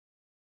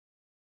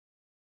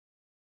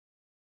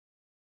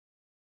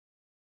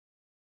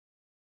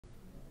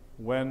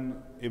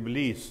when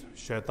Iblis,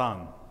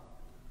 Shaitan,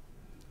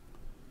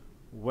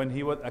 when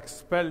he was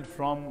expelled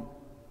from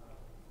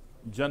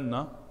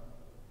Jannah,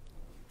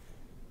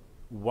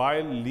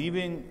 while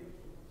leaving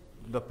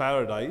the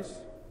paradise,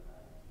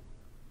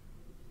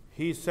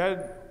 he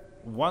said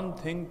one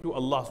thing to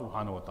Allah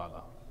subhanahu wa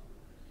ta'ala.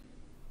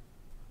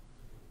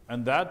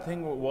 And that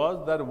thing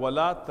was that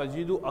وَلَا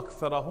تَجِدُ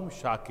أَكْثَرَهُمْ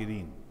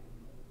شَاكِرِينَ.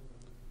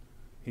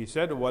 He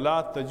said,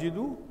 وَلَا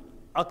تَجِدُ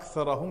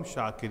أَكْثَرَهُمْ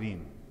شَاكِرِينَ.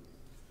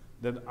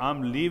 That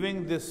I'm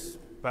leaving this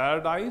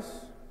paradise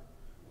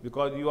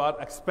because you are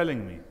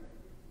expelling me.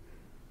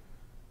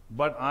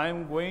 But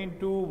I'm going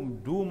to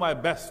do my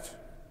best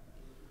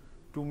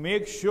to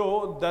make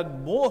sure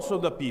that most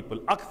of the people,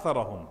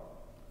 أَكْثَرَهُمْ,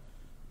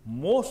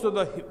 most of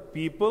the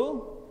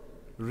people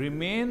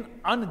remain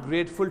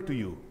ungrateful to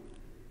you.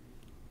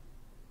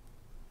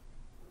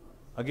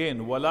 Again,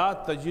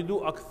 وَلَا تَجِدُ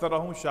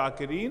أَكْثَرَهُمْ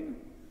شَاكِرِينَ.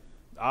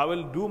 I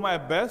will do my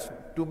best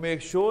to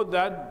make sure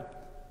that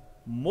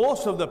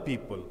most of the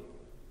people,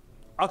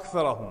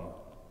 أَكْثَرَهُمْ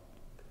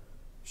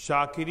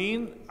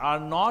شَاكِرِينَ, are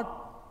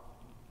not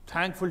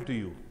thankful to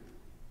you.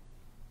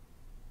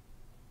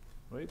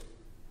 Right?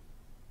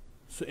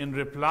 So in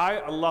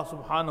reply, Allah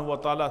subhanahu wa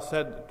ta'ala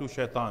said to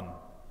Shaitan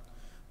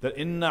that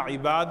inna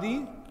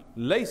ibadi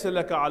laysa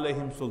laka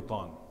alayhim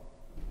sultan.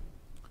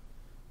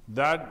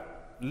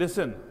 That,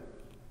 listen,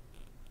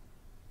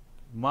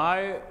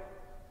 my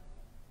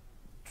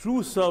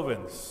true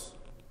servants,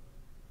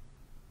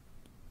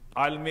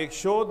 I'll make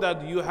sure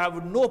that you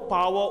have no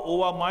power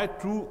over my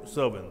true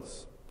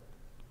servants,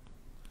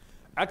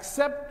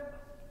 except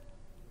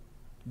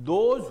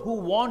those who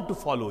want to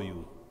follow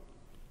you.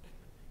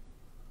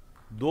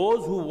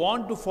 Those who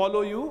want to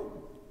follow you,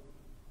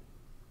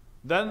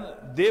 then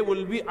they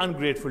will be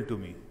ungrateful to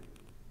me.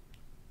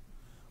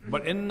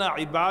 But inna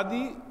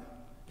ibadi,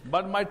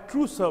 but my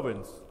true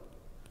servants,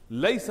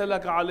 laysa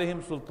laka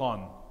alayhim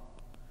sultan,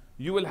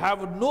 you will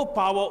have no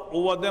power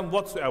over them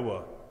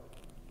whatsoever.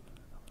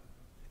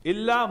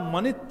 Illa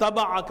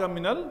manittaba'aka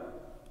minal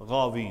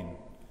ghawin,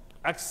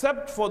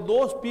 except for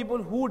those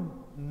people who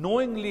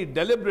knowingly,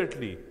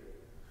 deliberately,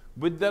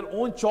 with their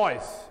own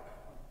choice,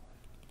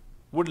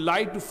 would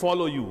like to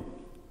follow you,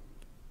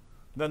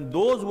 then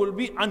those will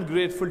be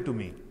ungrateful to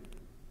me.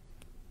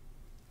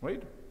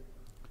 Right?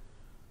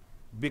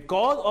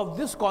 Because of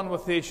this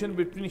conversation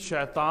between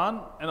Shaitan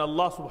and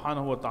Allah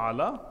subhanahu wa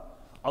ta'ala,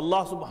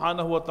 Allah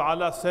subhanahu wa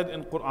ta'ala said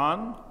in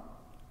Quran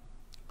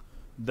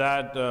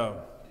that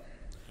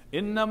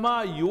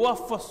إِنَّمَا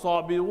يُوَفَّ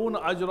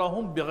الصَّابِرُونَ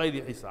أَجْرَهُمْ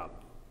بِغَيْرِ حِسَابٍ.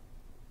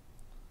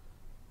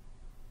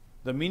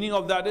 The meaning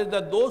of that is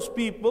that those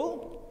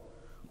people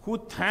who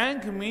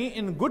thank me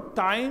in good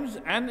times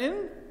and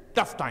in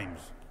tough times,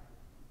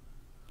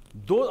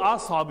 those are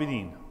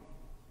sabirin.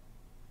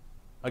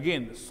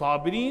 Again,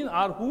 sabirin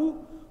are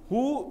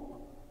who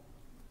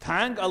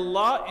thank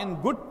Allah in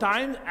good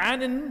times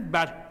and in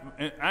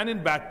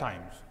bad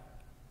times.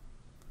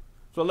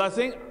 So Allah is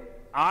saying,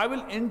 I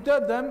will enter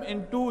them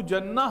into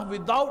Jannah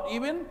without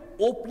even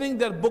opening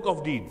their book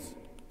of deeds.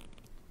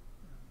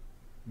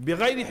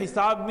 Bighayri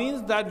hisab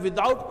means that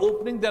without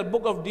opening their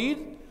book of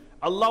deeds,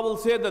 Allah will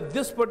say that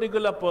this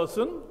particular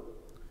person,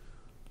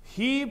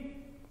 he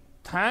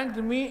thanked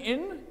me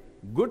in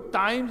good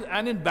times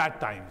and in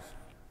bad times.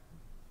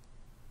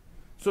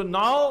 So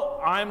now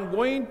I am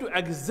going to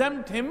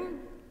exempt him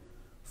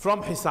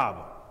from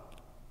hisab.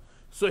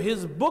 So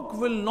his book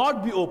will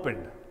not be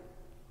opened.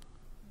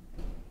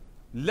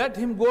 Let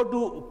him go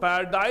to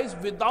paradise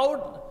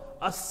without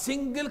a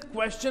single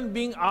question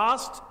being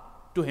asked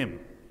to him.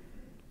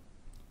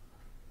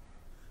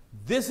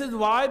 This is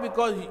why,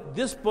 because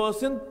this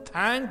person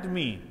thanked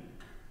me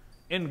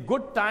in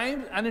good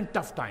times and in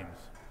tough times.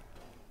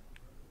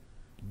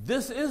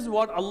 This is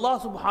what Allah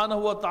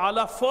subhanahu wa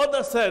ta'ala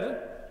further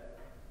said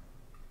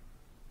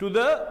to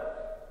the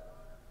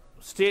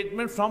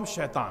statement from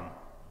Shaitan.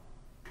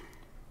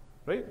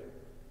 Right?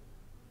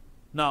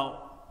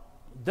 Now,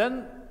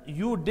 then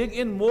you dig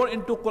in more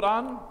into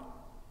Quran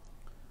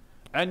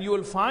and you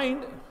will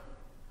find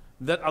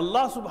that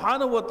Allah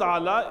subhanahu wa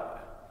ta'ala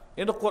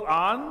in the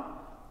Quran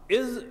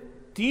is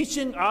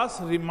teaching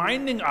us,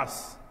 reminding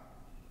us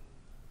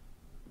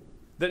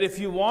that if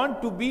you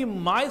want to be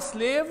my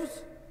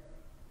slaves,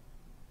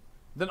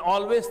 then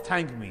always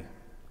thank me.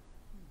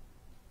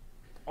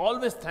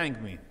 Always thank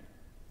me.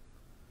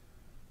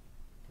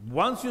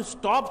 Once you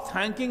stop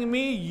thanking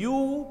me,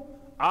 you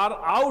are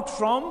out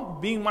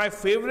from being my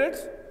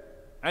favorites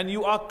and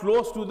you are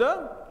close to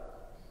the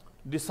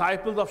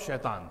disciples of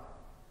Shaitan.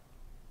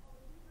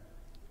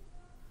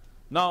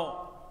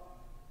 Now,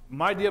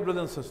 my dear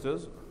brothers and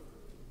sisters,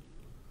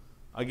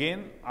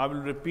 again, I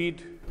will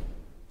repeat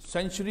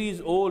centuries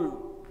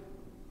old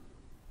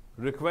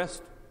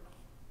request,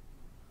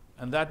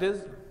 and that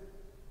is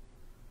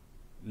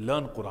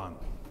learn Quran.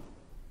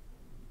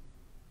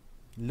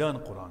 Learn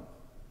Quran.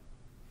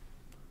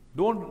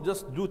 Don't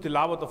just do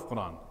tilawat of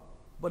Quran,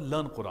 but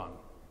learn Quran.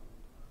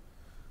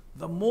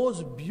 The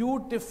most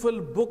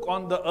beautiful book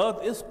on the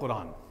earth is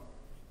Quran.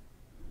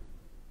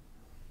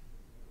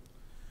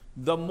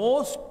 The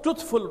most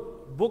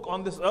truthful book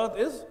on this earth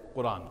is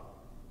Quran.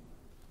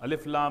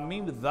 Alif Lam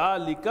Mim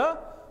Dhalika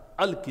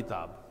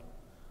Al-Kitab.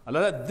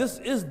 Allah said, this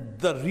is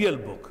the real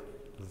book.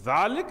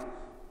 Dhalik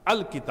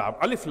Al-Kitab.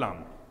 Alif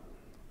Lam.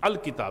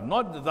 Al-Kitab.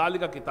 Not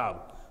Dhalika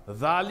Kitab.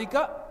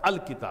 Dhalika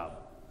Al-Kitab.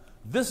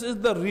 This is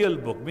the real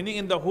book. Meaning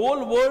in the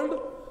whole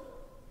world,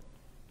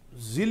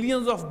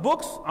 zillions of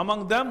books.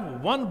 Among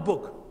them, one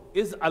book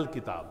is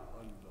Al-Kitab.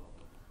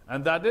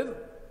 And that is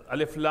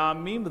Alif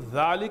Lam Mim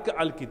Dhalika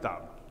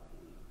Al-Kitab.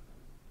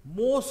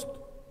 Most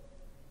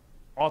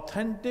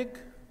authentic,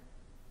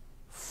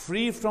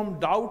 free from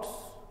doubts,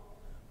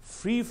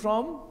 free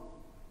from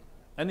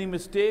any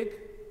mistake,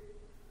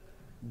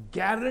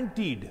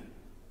 guaranteed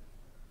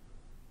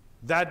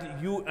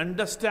that you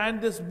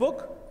understand this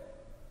book,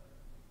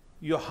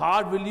 your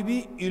heart will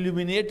be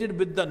illuminated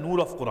with the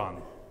nur of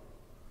Quran.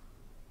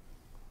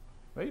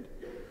 Right?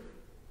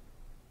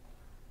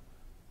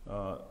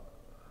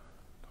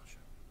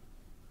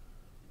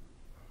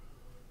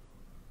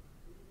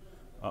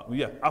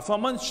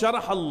 Afaman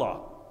sharah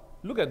Allah.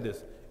 Look at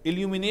this.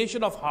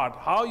 Illumination of heart.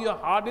 How your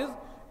heart is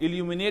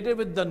illuminated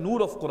with the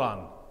nur of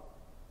Quran.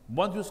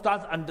 Once you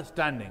start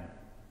understanding.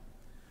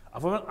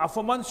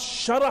 Afaman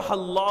sharah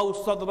Allah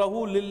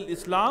sadrahu lil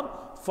Islam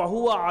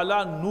fahuwa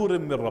ala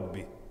nurim min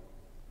Rabbi.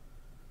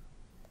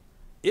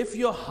 If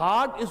your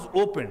heart is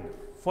opened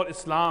for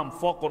Islam,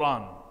 for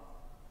Quran,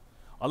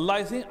 Allah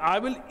is saying, I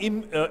will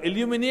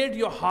illuminate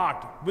your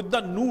heart with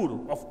the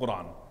nur of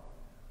Quran.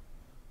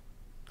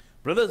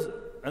 Brothers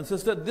and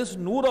sisters, this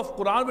nur of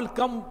Quran will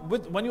come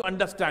with when you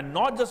understand,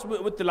 not just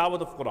with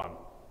tilawat of Quran.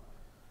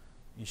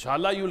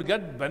 Inshallah, you will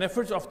get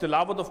benefits of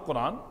tilawat of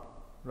Quran,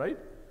 right?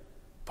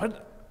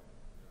 But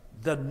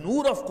the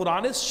nur of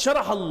Quran is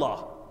sharah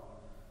Allah.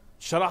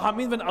 Sharah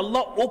means when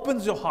Allah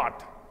opens your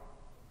heart.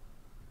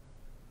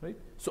 Right?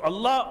 So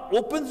Allah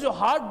opens your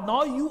heart,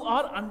 now you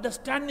are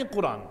understanding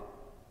Quran.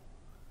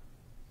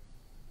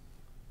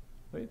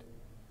 Right?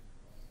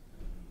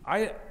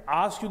 I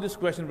ask you this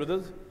question,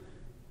 brothers.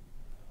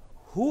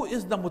 Who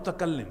is the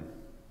mutakallim?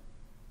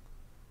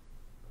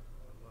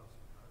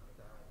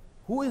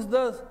 Who is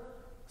the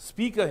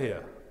speaker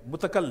here?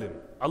 Mutakallim.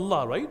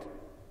 Allah, right?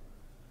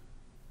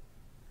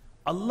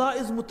 Allah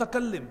is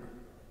mutakallim.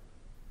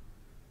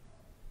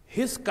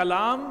 His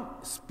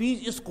kalam,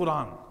 speech is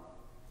Quran.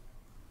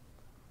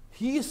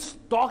 He is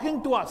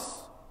talking to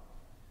us.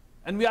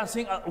 And we are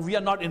saying, we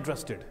are not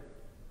interested.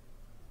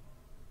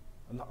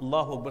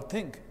 Allahu Akbar,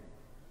 think.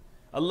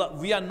 Allah,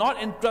 we are not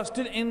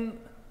interested in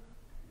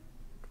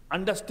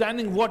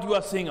understanding what you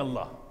are saying,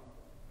 Allah.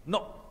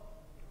 No.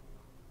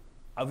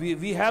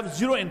 We have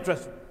zero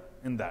interest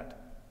in that.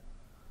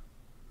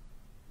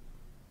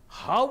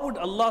 How would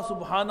Allah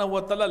subhanahu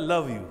wa ta'ala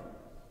love you?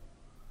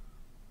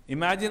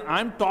 Imagine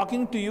I'm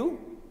talking to you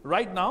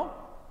right now,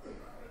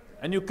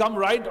 and you come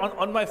right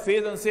on my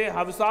face and say,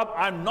 Hafiz Sahab,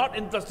 I'm not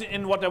interested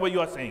in whatever you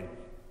are saying.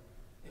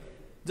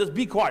 Just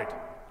be quiet.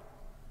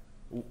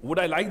 Would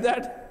I like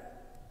that?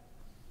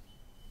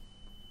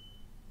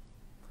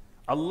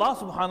 Allah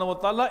subhanahu wa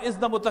ta'ala is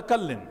the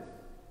mutakallim.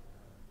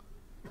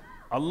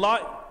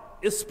 Allah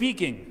is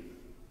speaking.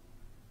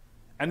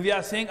 And we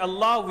are saying,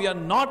 Allah, we are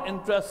not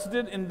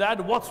interested in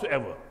that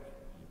whatsoever.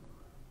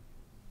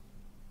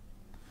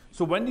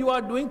 So when you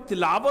are doing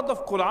tilawat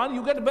of Quran,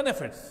 you get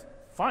benefits.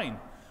 Fine.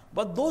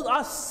 But those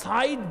are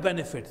side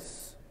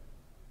benefits.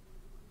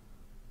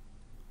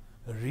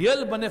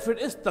 Real benefit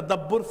is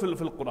tadabbur fil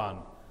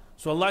Quran.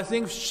 So Allah is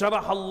saying,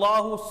 Sharah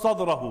Allahu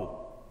sadrahu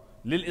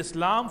lil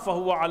Islam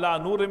fahuwa ala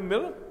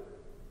nurim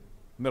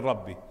min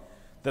Rabbi.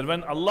 That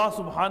when Allah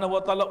subhanahu wa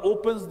ta'ala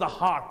opens the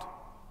heart,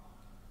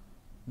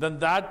 then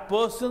that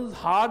person's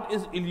heart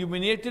is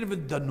illuminated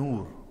with the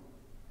nur.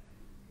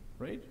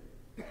 Right?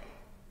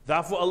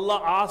 Therefore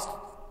Allah asked,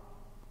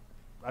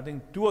 I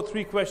think 2 or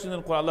 3 questions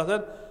in Quran. Allah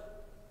said,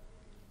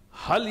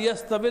 Hal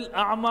yastavil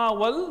a'ma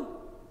wal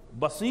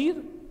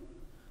basir?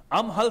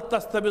 Am hal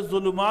tastabil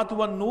zulumat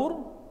wal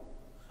nur?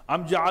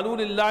 Am ja'alu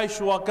lillahi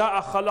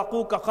shuwaka'a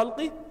khalaqu ka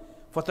khalqi?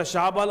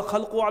 Fatashabah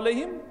al-khalqu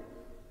alayhim?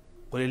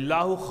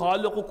 Qulillahu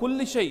khaliqu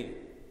kulli shay.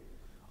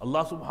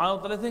 Allah subhanahu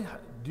wa ta'ala is saying,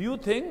 do you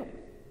think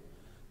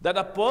that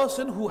a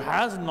person who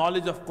has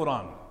knowledge of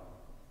Quran,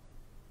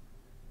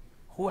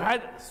 who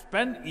had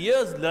spent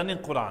years learning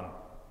Quran,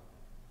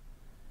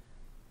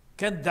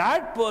 can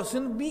that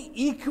person be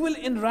equal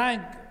in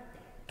rank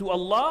to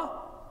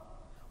Allah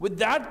with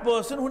that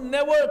person who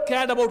never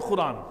cared about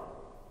Quran?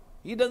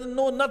 He doesn't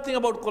know nothing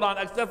about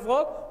Quran except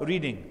for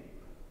reading.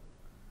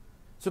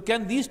 So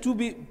can these two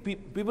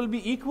people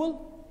be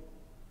equal?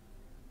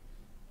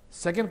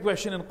 Second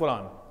question in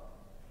Quran.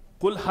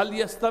 Qul hal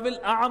yastavil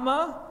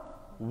a'ma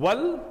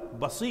wal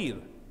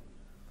basir.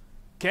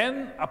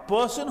 Can a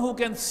person who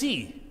can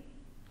see,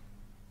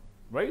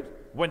 right?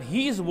 When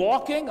he is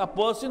walking, a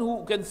person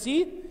who can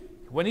see,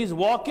 when he is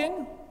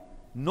walking,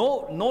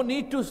 no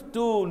need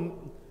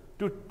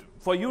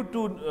for you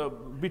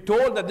to be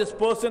told that this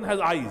person has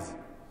eyes.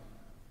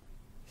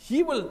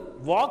 He will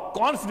walk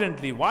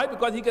confidently. Why?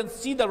 Because he can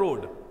see the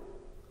road.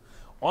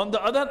 On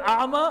the other,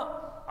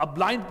 a'ma, a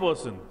blind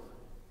person.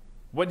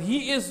 When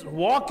he is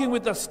walking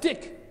with a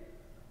stick,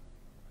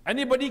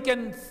 anybody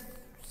can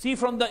see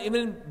from the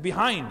even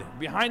behind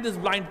this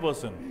blind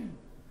person,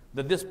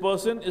 that this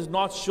person is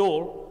not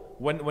sure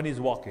when he's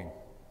walking.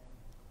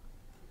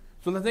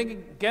 So they're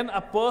thinking, can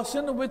a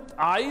person with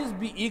eyes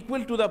be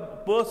equal to the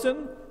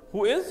person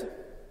who is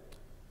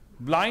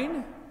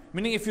blind?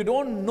 Meaning, if you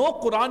don't know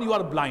Quran, you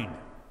are blind.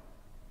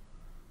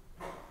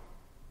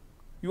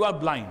 You are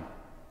blind.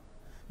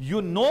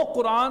 You know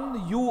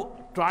Quran, you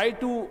try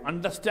to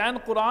understand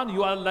Quran,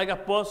 you are like a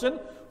person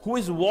who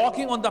is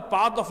walking on the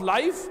path of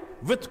life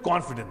with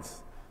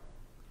confidence.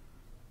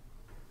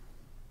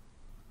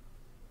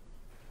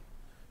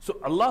 So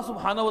Allah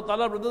subhanahu wa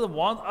ta'ala, brothers,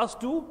 wants us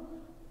to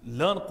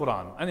learn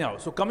Quran. Anyhow,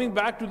 so coming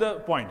back to the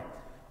point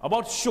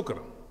about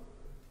shukr.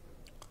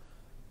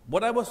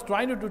 What I was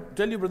trying to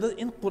tell you, brothers,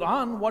 in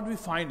Quran, what we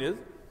find is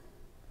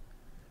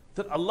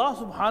that Allah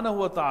subhanahu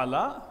wa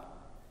ta'ala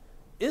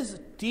is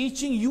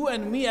teaching you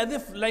and me as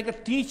if like a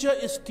teacher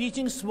is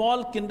teaching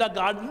small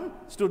kindergarten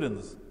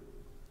students.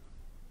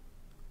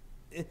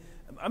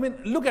 I mean,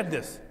 look at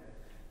this.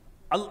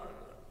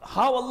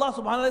 How Allah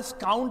subhanahu wa ta'ala is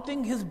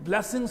counting His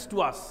blessings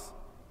to us,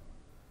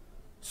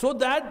 so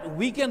that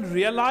we can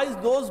realize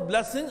those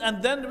blessings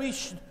and then we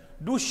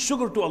do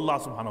shukr to Allah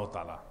subhanahu wa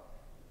ta'ala.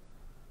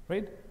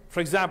 Right? For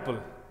example,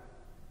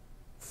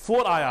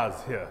 4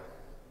 ayahs here.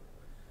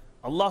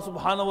 Allah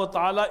subhanahu wa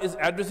ta'ala is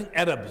addressing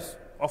Arabs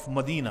of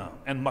Medina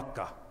and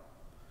Makkah.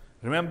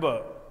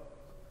 Remember,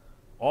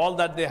 all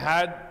that they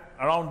had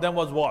around them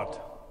was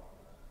what?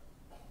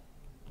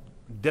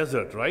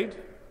 Desert, right?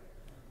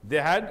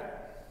 They had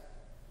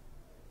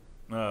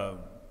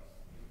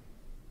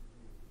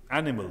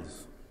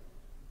animals,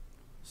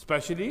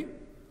 especially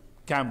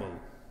camel.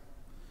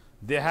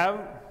 They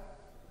have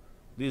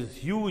these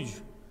huge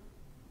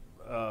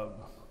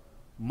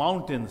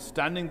mountains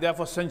standing there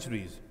for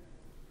centuries.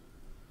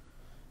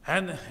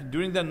 And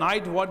during the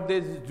night, what they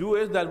do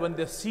is that when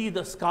they see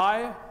the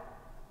sky,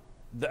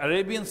 the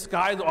Arabian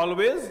sky is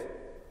always,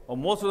 or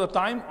most of the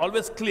time,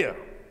 always clear,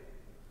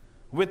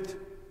 with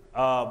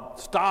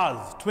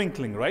stars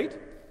twinkling, right?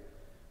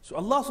 So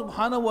Allah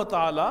subhanahu wa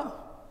ta'ala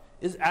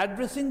is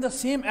addressing the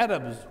same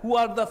Arabs who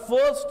are the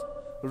first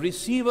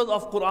receivers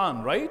of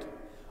Quran, right?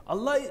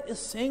 Allah is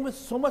saying with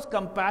so much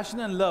compassion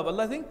and love,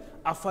 Allah is saying,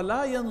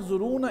 أَفَلَا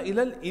يَنْظُرُونَ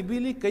إِلَى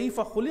الْإِبِلِ كَيْفَ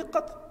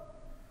خُلِقَتْ.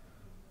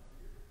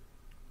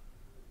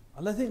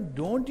 Allah is saying,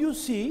 don't you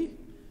see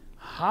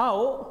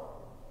how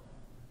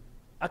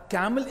a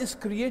camel is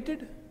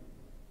created?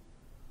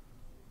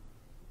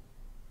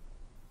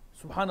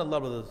 Subhanallah,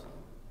 brothers.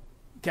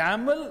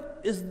 Camel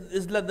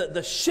is like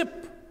the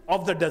ship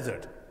of the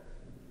desert.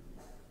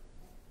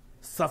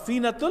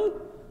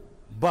 Safinatul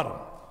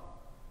Bar.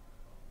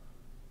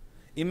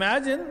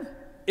 Imagine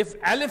if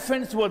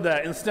elephants were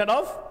there instead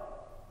of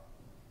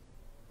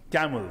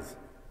camels.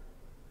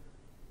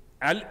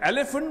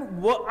 Elephants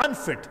were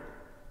unfit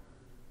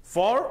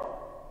for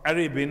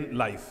Arabian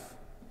life.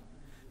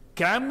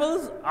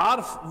 Camels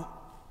are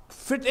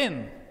fit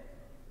in.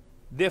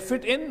 They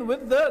fit in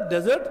with the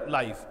desert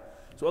life.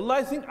 So Allah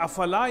is saying,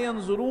 أَفَلَا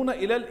يَنْظُرُونَ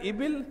إِلَى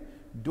الْإِبِلِ.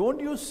 Don't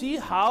you see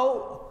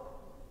how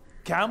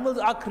camels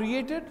are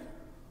created?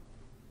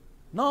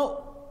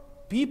 Now,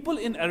 people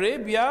in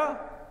Arabia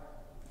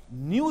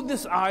knew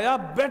this ayah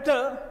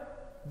better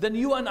than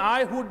you and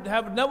I, who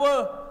have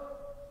never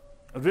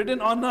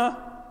ridden on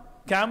a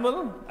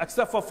camel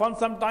except for fun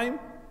sometime.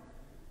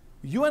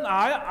 You and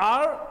I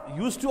are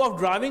used to of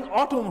driving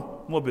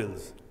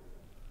automobiles.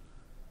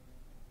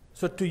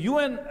 So to you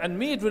and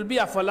me, it will be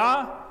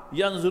أَفَلَا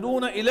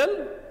يَنْظُرُونَ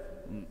إِلَى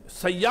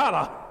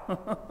السَّيَّارَةِ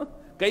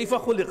كَيْفَ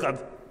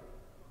خُلِقَتْ.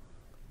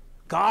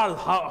 Cars,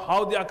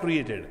 how they are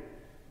created.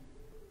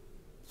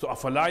 So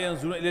أَفَلَا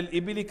يَنْظُرُونَ إِلَى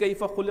الْإِبِلِ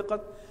كَيْفَ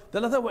خُلِقَتْ.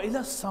 Then Allah said, وَإِلَى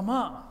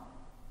السَّمَاءِ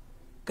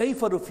كَيْفَ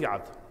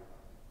رُفِعَتْ.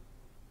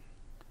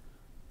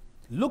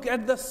 Look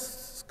at the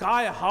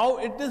sky, how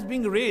it is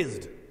being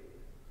raised.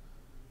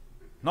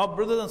 Now,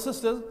 brothers and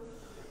sisters,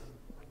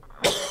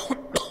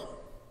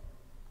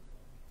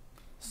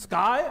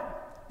 sky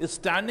is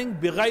standing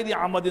بِغَيْرِ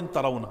عَمَدٍ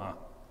تَرَوْنَهَا,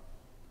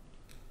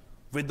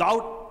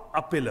 without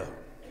a pillar.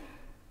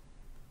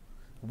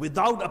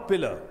 Without a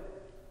pillar.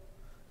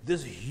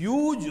 This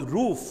huge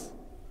roof,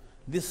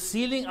 this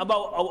ceiling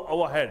above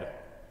our head,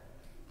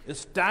 is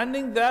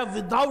standing there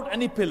without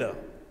any pillar.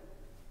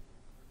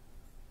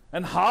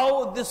 And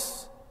how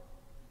this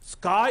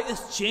sky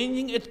is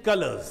changing its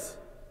colors.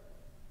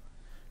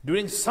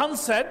 During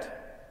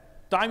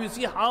sunset time, you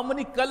see how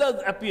many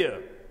colors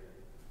appear,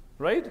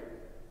 right?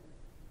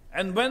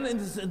 And when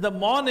in the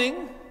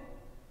morning,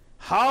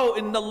 how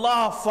in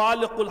Allah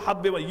faliqul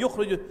habbi wa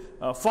yukhrij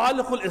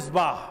faliqul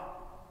isbah.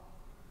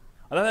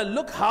 And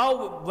look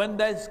how when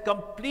there is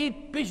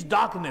complete pitch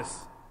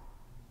darkness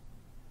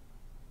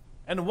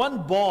and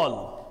one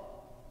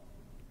ball,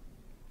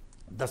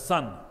 the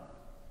sun,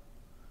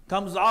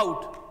 comes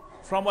out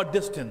from a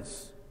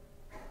distance,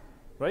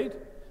 right?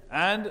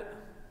 And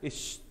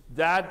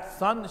that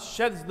sun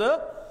sheds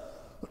the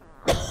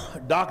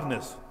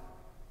darkness,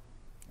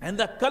 and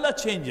the color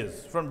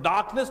changes from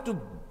darkness to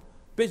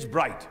pitch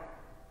bright.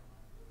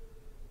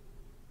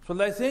 So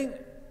Allah is saying,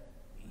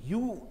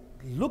 you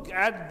look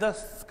at the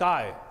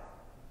sky.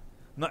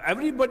 Now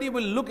everybody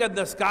will look at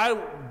the sky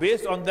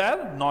based on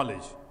their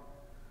knowledge.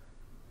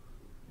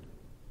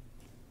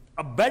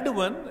 A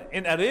Bedouin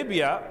in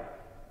Arabia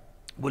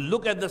will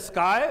look at the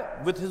sky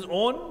with his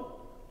own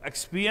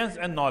experience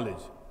and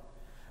knowledge.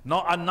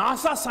 Now a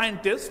NASA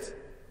scientist,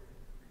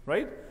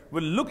 right,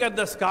 will look at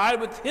the sky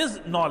with his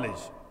knowledge,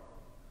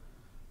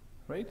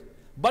 right?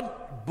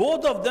 But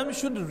both of them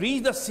should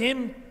reach the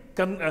same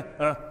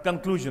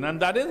conclusion, and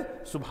that is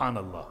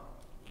Subhanallah.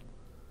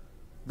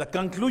 The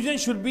conclusion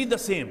should be the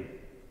same.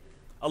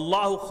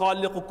 Allahu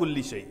khaliqu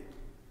kulli shay.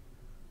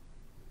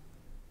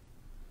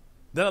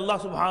 Then Allah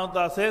subhanahu wa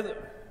ta'ala says,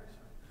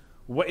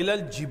 wa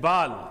ilal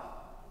jibal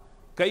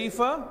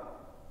kaifa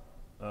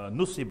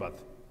nusibat.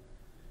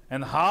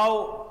 And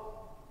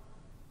how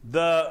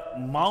the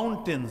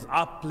mountains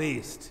are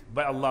placed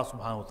by Allah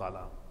subhanahu wa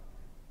ta'ala.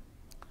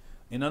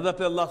 In another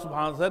place, Allah subhanahu wa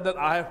ta'ala said that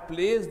I have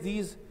placed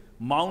these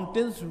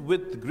mountains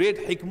with great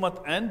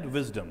hikmat and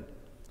wisdom.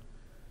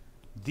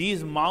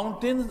 These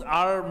mountains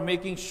are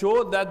making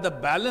sure that the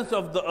balance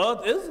of the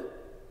earth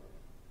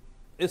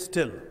is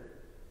still.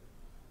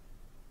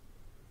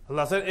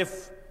 Allah said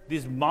if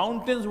these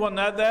mountains were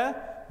not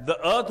there, the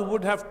earth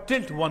would have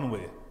tilted one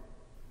way.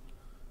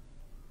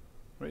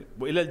 Right?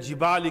 وَإِلَى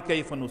الْجِبَالِ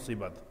كَيْفَ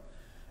نُصِبَتْ.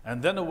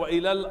 And then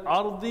وَإِلَى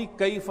الْأَرْضِ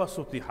كَيْفَ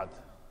سُطِحَتْ.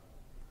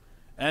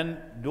 And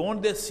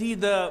don't they see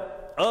the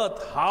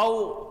earth,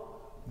 how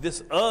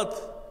this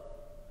earth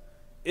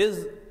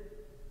is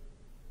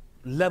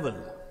level?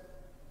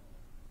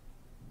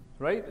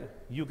 Right?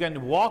 You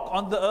can walk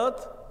on the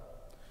earth,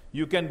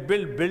 you can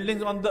build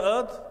buildings on the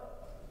earth,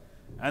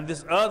 and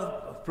this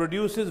earth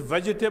produces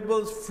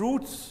vegetables,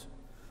 fruits.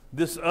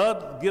 This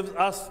earth gives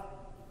us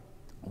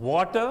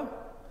water,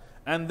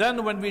 and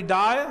then when we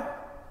die,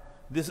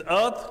 this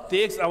earth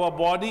takes our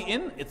body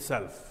in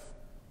itself.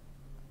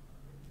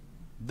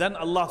 Then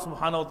Allah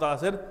subhanahu wa ta'ala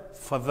said,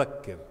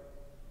 فَذَكِّرْ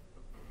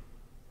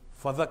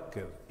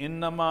فَذَكِّرْ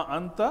إِنَّمَا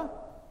أَنْتَ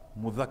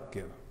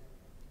مُذَكِّرْ.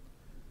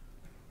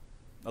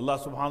 Allah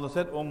subhanahu wa ta'ala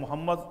said, O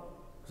Muhammad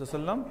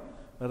sallallahu,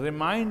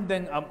 remind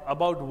them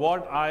about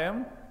what I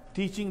am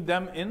teaching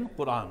them in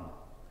Quran.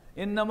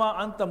 Innama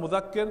anta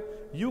mudhakkir,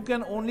 you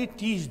can only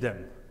teach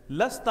them.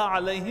 Lasta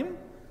alayhim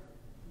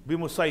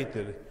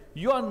bimusaitir.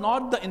 You are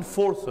not the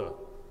enforcer.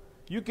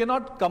 You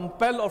cannot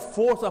compel or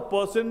force a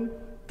person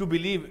to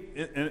believe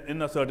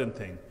in a certain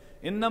thing.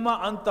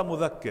 Innama anta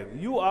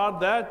mudhakkir. You are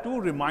there to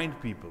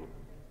remind people.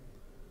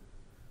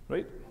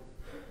 Right?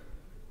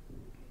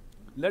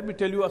 Let me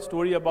tell you a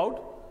story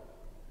about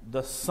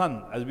the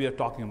sun, as we are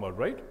talking about,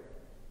 right?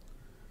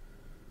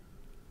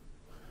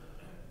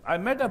 I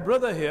met a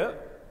brother here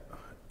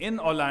in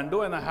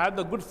Orlando, and I had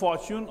the good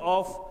fortune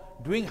of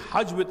doing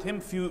Hajj with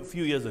him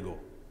few years ago.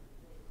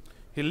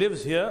 He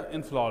lives here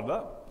in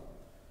Florida,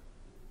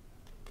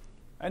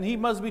 and he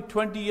must be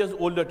 20 years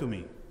older to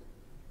me.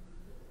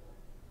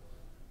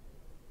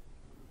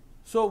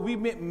 So we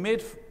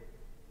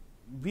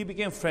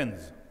became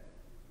friends.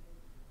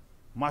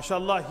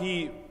 MashaAllah,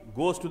 he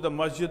goes to the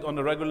masjid on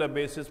a regular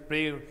basis,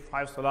 prays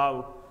 5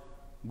 salah,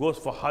 goes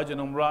for Hajj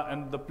and Umrah,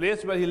 and the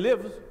place where he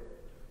lives,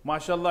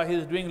 MashaAllah, he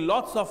is doing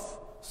lots of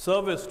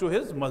service to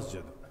his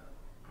masjid.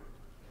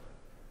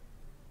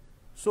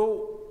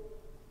 So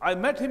I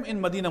met him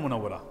in Medina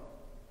Munawwara,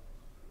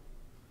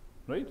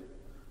 right?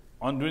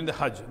 During the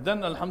Hajj.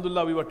 Then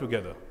Alhamdulillah, we were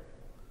together.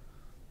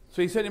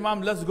 So he said,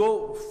 Imam, let's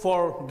go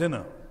for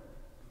dinner.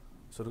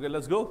 So okay,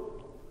 let's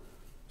go.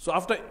 So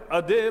after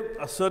a day,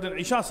 a certain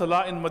Isha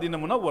Salah in Medina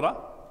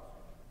Munawwara,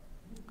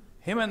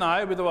 him and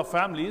I with our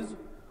families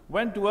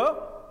went to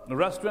a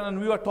restaurant and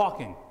we were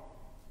talking.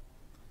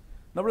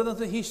 Now,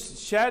 brother, he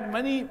shared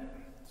many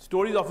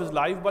stories of his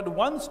life, but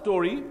one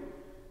story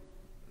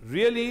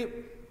really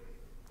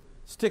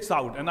sticks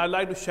out, and I'd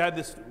like to share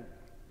this.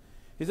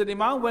 He said,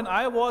 Imam,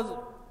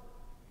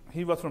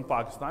 he was from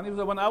Pakistan. He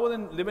said, when I was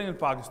living in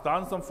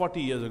Pakistan some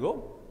 40 years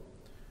ago,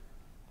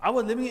 I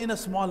was living in a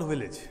small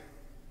village.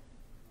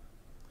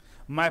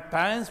 My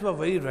parents were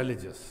very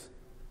religious.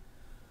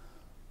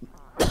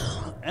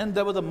 And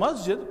there was a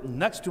masjid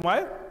next to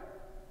my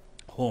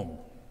home.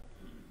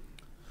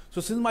 So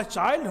since my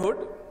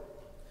childhood,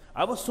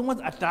 I was so much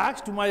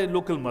attached to my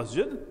local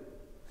masjid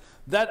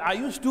that I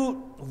used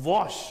to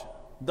wash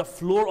the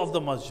floor of the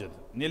masjid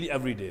nearly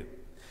every day.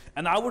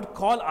 And I would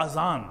call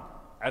azan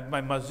at my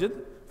masjid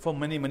for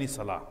many, many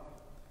salah.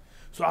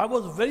 So I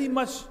was very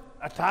much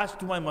attached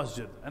to my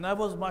masjid. And I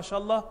was,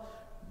 mashallah,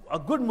 a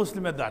good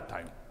Muslim at that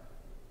time.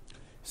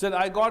 He said,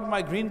 I got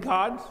my green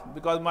card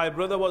because my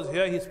brother was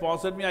here. He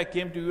sponsored me. I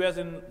came to US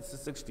in the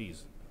 60s. He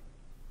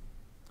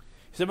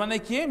said, when I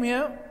came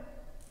here,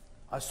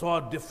 I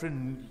saw a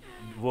different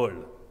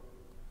world.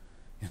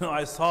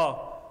 I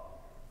saw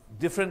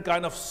different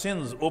kind of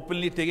sins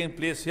openly taking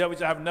place here,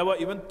 which I have never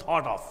even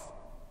thought of.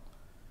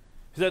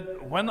 He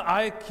said, when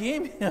I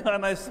came here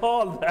and I saw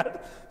all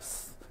that,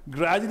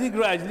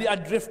 gradually, I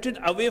drifted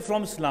away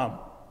from Islam.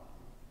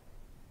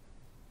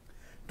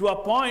 To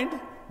a point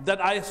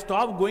that I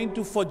stopped going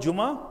for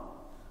Jummah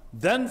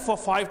then for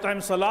 5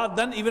 times salah,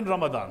 then even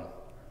Ramadan.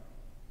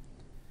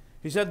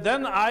 He said,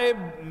 then I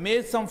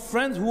made some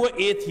friends who were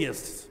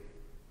atheists.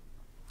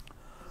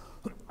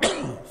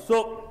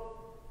 So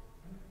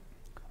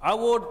I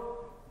would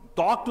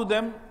talk to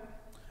them,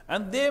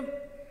 and they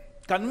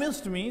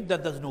convinced me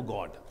that there's no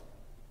God.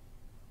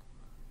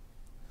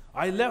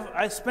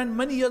 I spent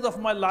many years of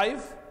my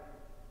life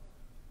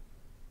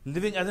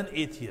living as an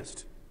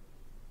atheist.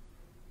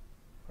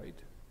 Right?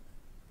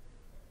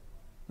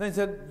 Then he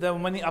said, there were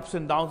many ups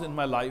and downs in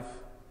my life.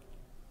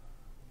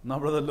 Now,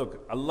 brother,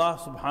 look, Allah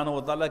subhanahu wa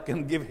ta'ala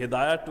can give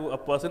hidayah to a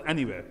person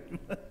anywhere.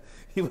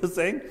 He was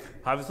saying,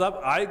 Hafiz Sahib,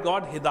 I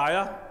got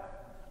hidayah.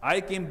 I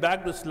came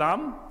back to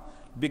Islam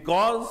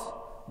because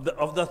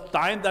of the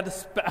time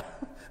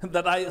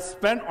that I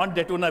spent on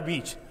Daytona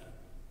Beach.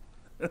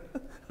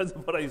 That's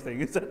what I was saying.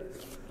 He said,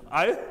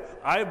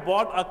 I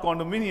bought a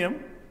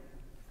condominium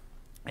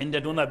in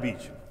Daytona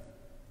Beach.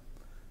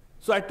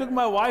 So I took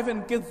my wife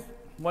and kids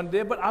one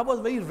day, but I was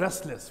very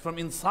restless from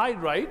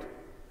inside, right?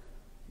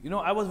 You know,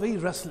 I was very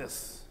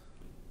restless.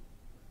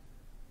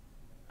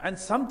 And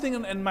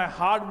something in my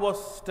heart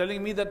was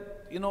telling me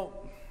that, you know,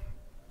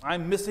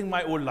 I'm missing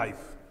my old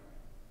life.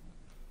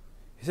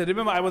 He said,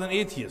 remember, I was an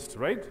atheist,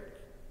 right?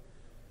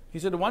 He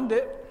said, one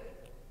day,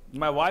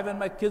 my wife and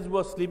my kids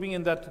were sleeping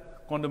in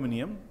that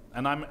condominium,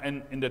 and I'm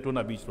in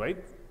Daytona Beach,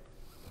 right?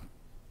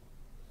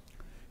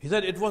 He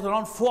said, it was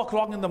around 4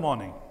 o'clock in the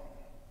morning,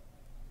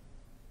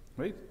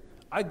 right?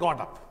 I got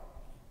up.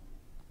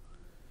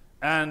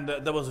 And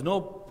there was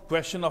no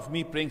question of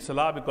me praying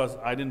salah because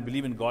I didn't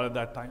believe in God at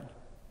that time.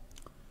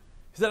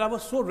 He said, I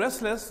was so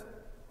restless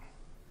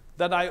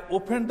that I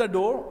opened the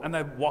door and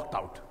I walked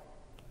out.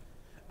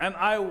 And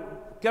I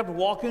kept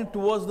walking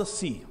towards the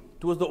sea,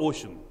 towards the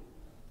ocean.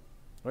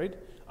 Right?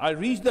 I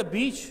reached the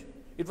beach,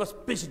 it was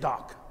pitch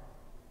dark.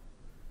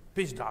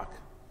 Pitch dark.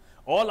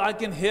 All I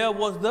can hear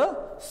was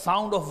the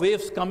sound of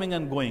waves coming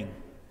and going.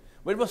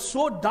 But it was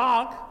so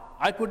dark,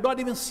 I could not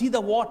even see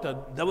the water.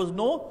 There was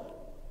no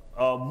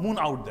moon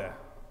out there.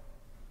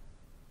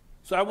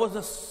 So I was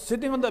just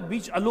sitting on the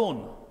beach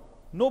alone,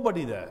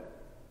 nobody there.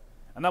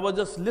 And I was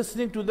just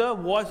listening to the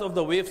voice of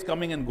the waves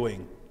coming and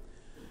going.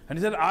 And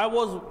he said, I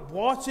was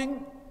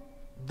watching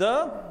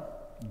the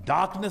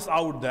darkness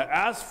out there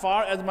as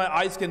far as my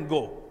eyes can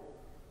go.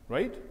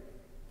 Right?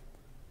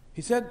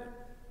 He said,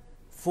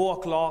 4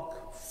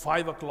 o'clock,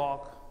 5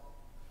 o'clock,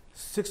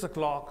 6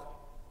 o'clock,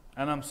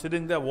 and I'm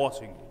sitting there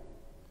watching.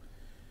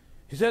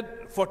 He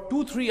said, for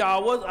 2-3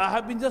 hours, I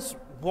have been just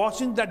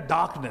watching that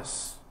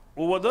darkness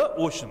over the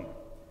ocean.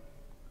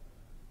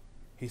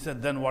 He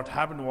said, then what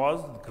happened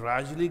was,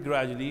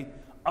 gradually,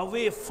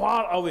 away,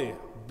 far away,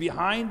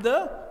 behind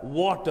the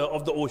water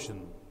of the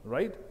ocean,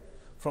 right?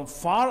 From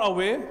far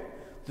away,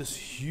 this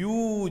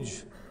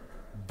huge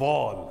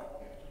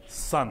ball,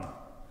 sun,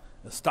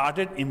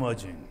 started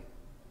emerging.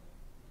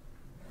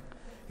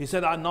 He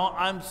said, now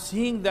I'm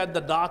seeing that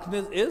the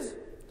darkness is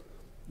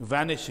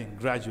vanishing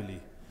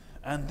gradually.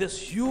 And this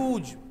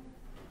huge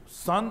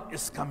sun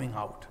is coming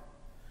out.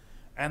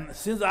 And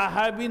since I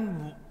have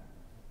been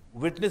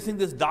witnessing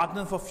this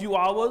darkness for a few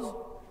hours,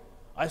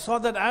 I saw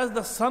that as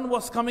the sun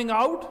was coming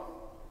out,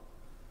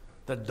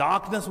 the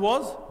darkness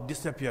was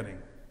disappearing.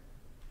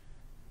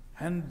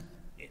 And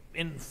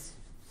in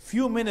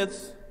few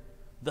minutes,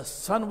 the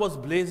sun was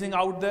blazing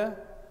out there,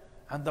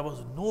 and there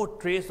was no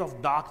trace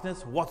of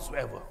darkness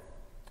whatsoever.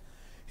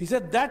 He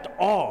said that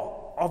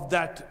awe of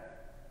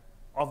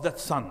that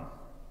sun,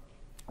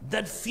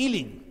 that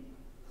feeling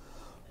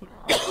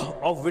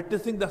of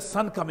witnessing the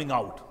sun coming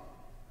out,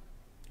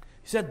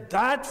 he said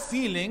that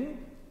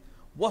feeling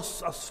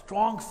was a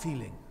strong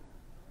feeling.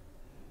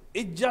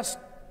 It just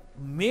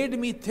made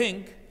me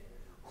think,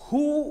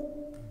 who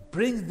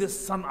brings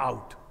this sun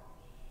out?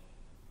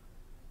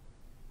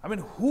 I mean,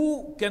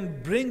 who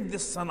can bring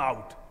this sun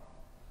out?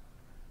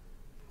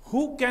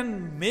 Who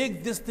can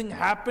make this thing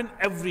happen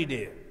every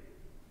day?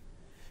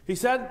 He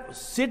said,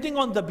 sitting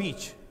on the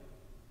beach,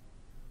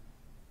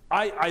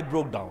 I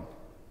broke down.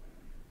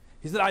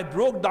 He said, I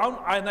broke down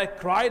and I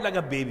cried like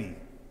a baby.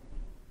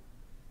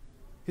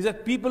 He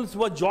said, people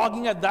were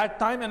jogging at that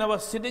time and I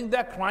was sitting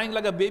there crying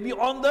like a baby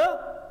on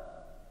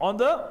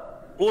the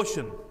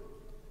ocean,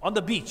 on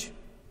the beach.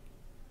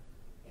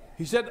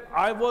 He said,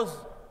 I was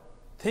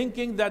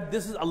thinking that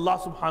this is Allah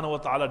subhanahu wa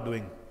ta'ala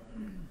doing.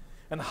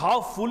 And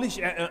how foolish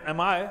am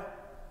I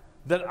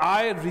that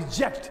I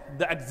reject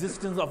the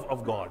existence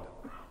of God.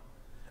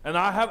 And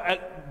I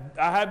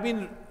have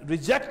been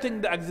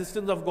rejecting the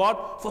existence of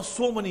God for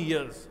so many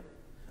years.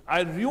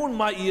 I ruined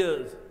my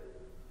years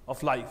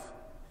of life.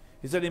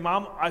 He said,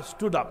 Imam, I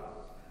stood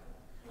up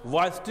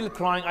while still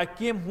crying. I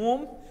came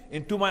home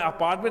into my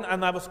apartment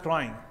and I was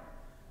crying.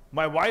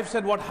 My wife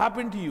said, what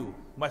happened to you?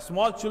 My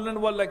small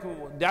children were like,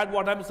 Dad,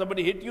 what happened?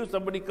 Somebody hit you?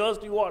 Somebody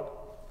cursed you? What?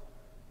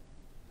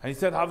 And he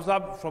said, Hafiz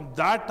Sahib, from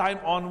that time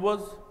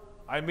onwards,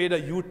 I made a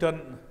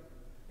U-turn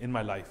in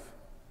my life.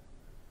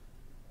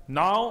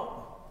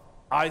 Now,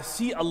 I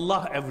see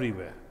Allah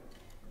everywhere.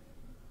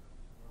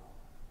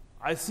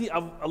 I see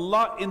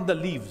Allah in the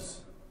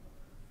leaves.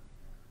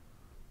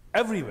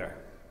 everywhere.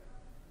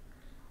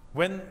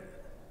 When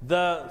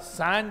the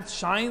sand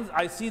shines,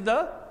 I see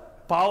the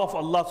power of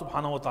Allah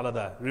subhanahu wa ta'ala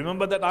there.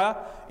 Remember that ayah?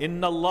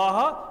 Inna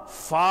Allaha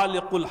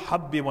faliqul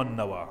habbi wan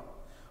nawa.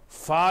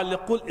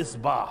 Faliqul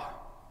isbah.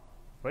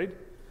 Right?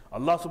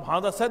 Allah subhanahu wa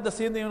ta'ala said the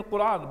same thing in the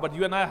Quran, but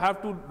you and I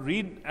have to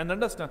read and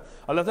understand.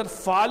 Allah said,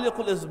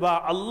 Faliqul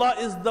isbah. Allah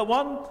is the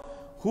one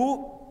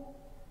who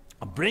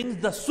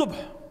brings the subh,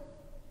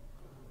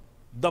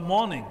 the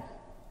morning.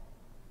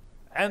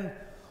 And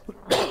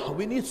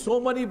we need so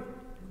many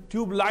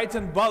tube lights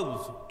and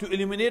bulbs to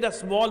illuminate a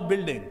small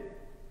building.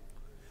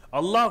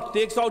 Allah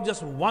takes out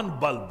just one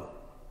bulb,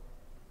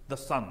 the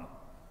sun.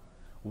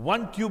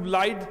 One tube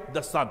light,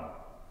 the sun.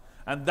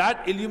 And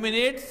that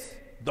illuminates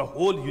the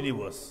whole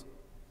universe.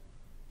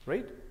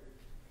 Right?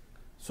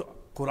 So,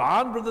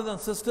 Quran, brothers and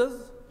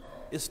sisters,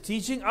 is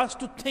teaching us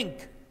to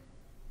think,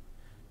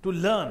 to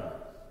learn.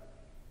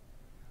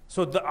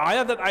 So, the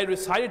ayah that I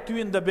recited to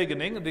you in the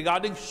beginning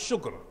regarding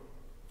shukr,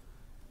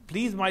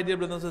 please, my dear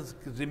brothers and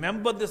sisters,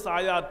 remember this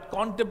ayah,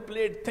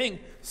 contemplate,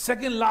 think.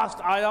 Second last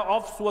ayah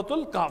of Surah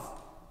Al-Kahf.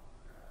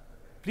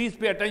 Please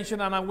pay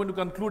attention, and I'm going to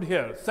conclude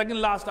here.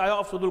 Second last ayah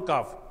of Surah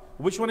Al-Kahf.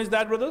 Which one is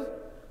that, brothers?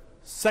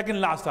 Second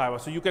last ayah.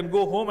 So you can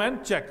go home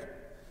and check.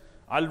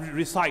 I'll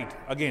recite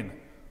again.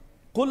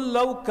 قُلْ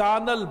لَوْ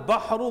كَانَ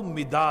الْبَحْرُ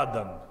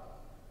مِدَادًا.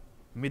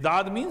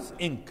 Midad means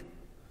ink.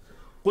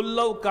 قُلْ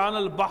لَوْ كَانَ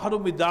الْبَحْرُ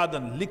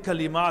مِدَادًا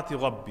لِكَلِمَاتِ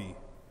رَبِّي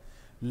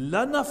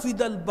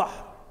لَنَفِدَ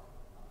الْبَحْرُ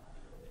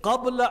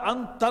قَبْلَ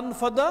أَن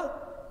تَنْفَدَ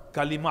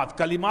كَلِمَات.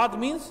 Kalimat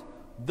means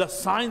the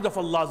signs of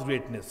Allah's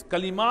greatness.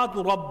 كَلِمَاتُ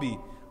رَبِّي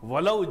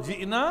وَلَوْ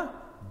جِئْنَا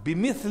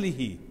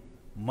بِمِثْلِهِ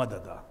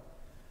مَدَدًا.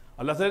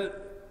 Allah said,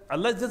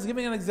 Allah is just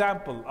giving an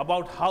example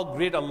about how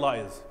great Allah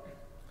is.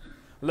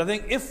 Allah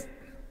saying, if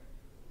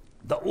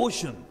the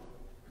ocean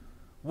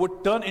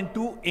would turn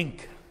into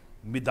ink,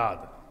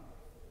 midad,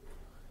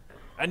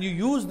 and you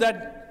use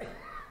that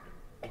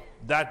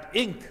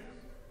ink,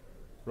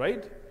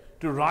 right,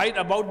 to write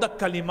about the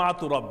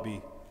kalimatu Rabbi,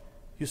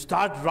 you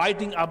start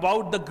writing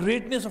about the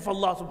greatness of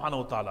Allah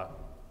subhanahu wa ta'ala.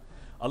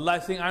 Allah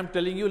is saying, I'm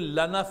telling you,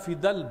 lana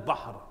fidal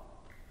bahr.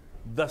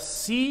 The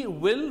sea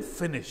will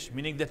finish,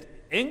 meaning that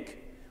ink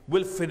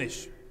will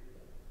finish.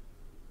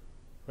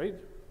 Right?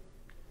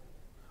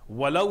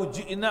 وَلَوْ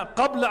جِئْنَا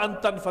قَبْلَ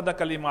أَن تَنْفَدَ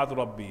كَلِمَاتُ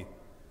رَبِّي.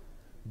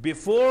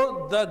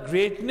 Before the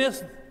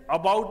greatness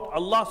about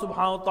Allah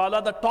subhanahu wa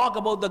ta'ala, the talk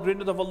about the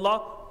greatness of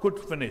Allah could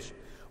finish.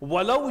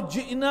 وَلَوْ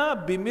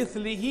جِئْنَا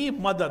بِمِثْلِهِ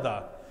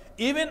مَدَدًا.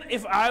 Even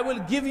if I will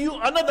give you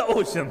another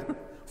ocean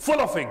full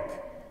of ink,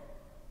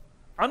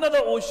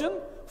 another ocean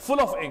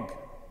full of ink,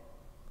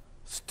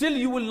 still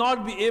you will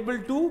not be able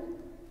to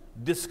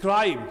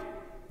describe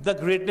the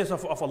greatness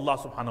of Allah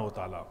subhanahu wa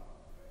ta'ala.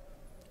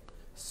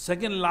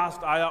 Second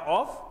last ayah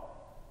of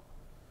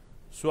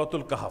Surah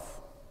Al-Kahf.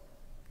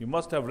 You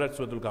must have read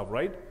Surah Al-Kahf,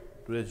 right?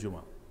 Today's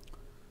Jummah.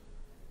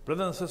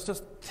 Brothers and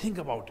sisters, think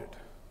about it.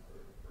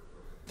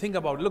 Think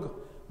about it.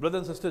 Look,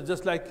 brothers and sisters,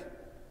 just like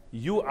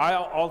you, I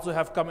also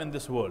have come in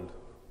this world.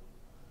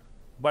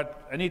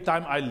 But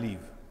anytime I leave,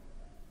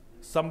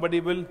 somebody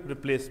will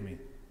replace me.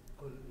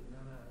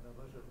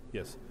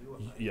 Yes.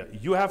 Yeah.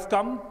 You have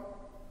come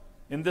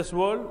in this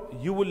world,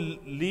 you will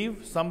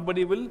leave,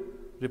 somebody will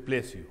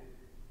replace you.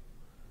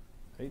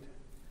 Right?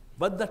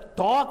 But the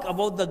talk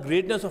about the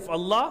greatness of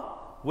Allah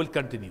will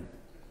continue.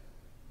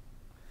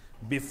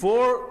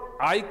 Before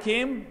I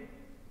came,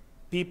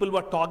 people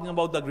were talking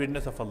about the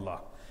greatness of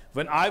Allah.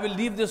 When I will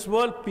leave this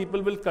world,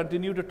 people will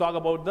continue to talk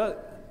about the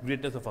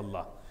greatness of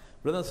Allah.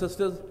 Brothers and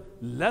sisters,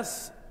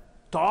 let's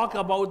talk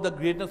about the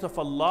greatness of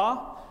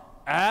Allah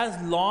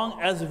as long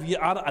as we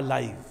are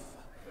alive.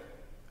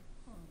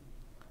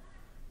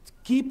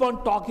 Keep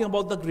on talking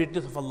about the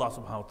greatness of Allah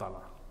subhanahu wa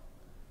ta'ala.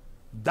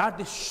 That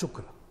is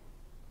shukr.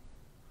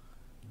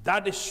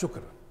 That is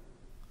shukr.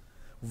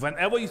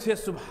 Whenever you say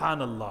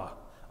Subhanallah,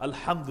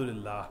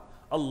 Alhamdulillah,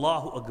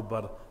 Allahu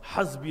Akbar,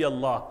 Hasbi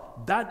Allah,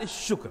 that is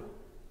shukr.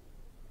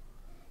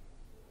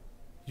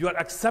 You are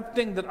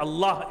accepting that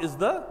Allah is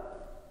the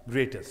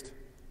greatest.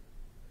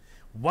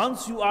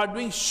 Once you are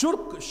doing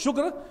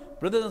shukr,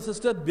 brothers and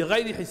sisters,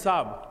 bighayri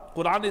hisab,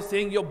 Quran is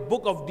saying your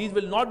book of deeds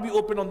will not be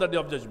open on the day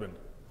of judgment.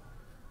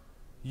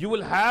 You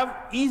will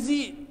have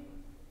easy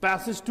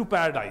passage to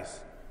paradise.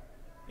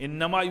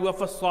 Innama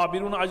yuwaffa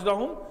as-sabiruna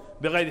ajrahum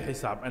bighayri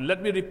hisab. And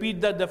let me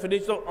repeat the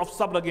definition of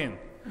sabr again.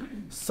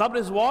 Sabr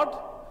is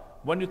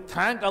what? When you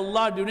thank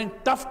Allah during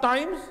tough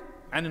times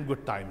and in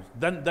good times.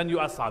 Then you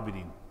are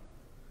sabirin.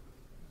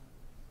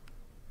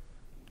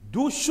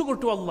 Do shukr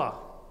to Allah.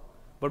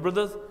 But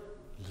brothers,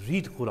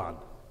 read Quran.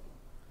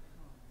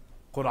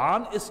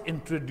 Quran is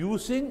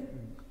introducing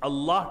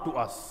Allah to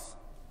us.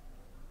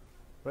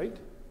 Right?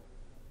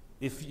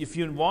 If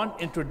you want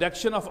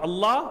introduction of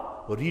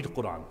Allah, read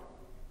Quran.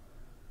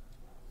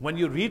 When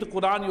you read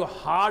Quran, your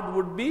heart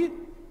would be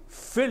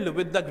filled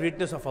with the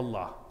greatness of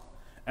Allah.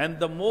 And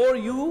the more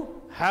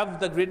you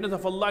have the greatness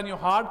of Allah in your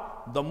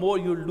heart, the more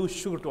you will do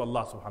shukr to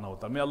Allah subhanahu wa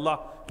ta'ala. May Allah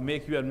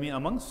make you and me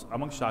among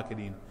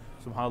Shakireen.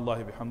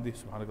 Subhanallah bihamdi,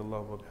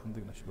 subhanakallah wa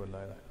bihamdi, nashhadu an la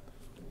ilaha illa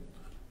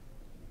anta.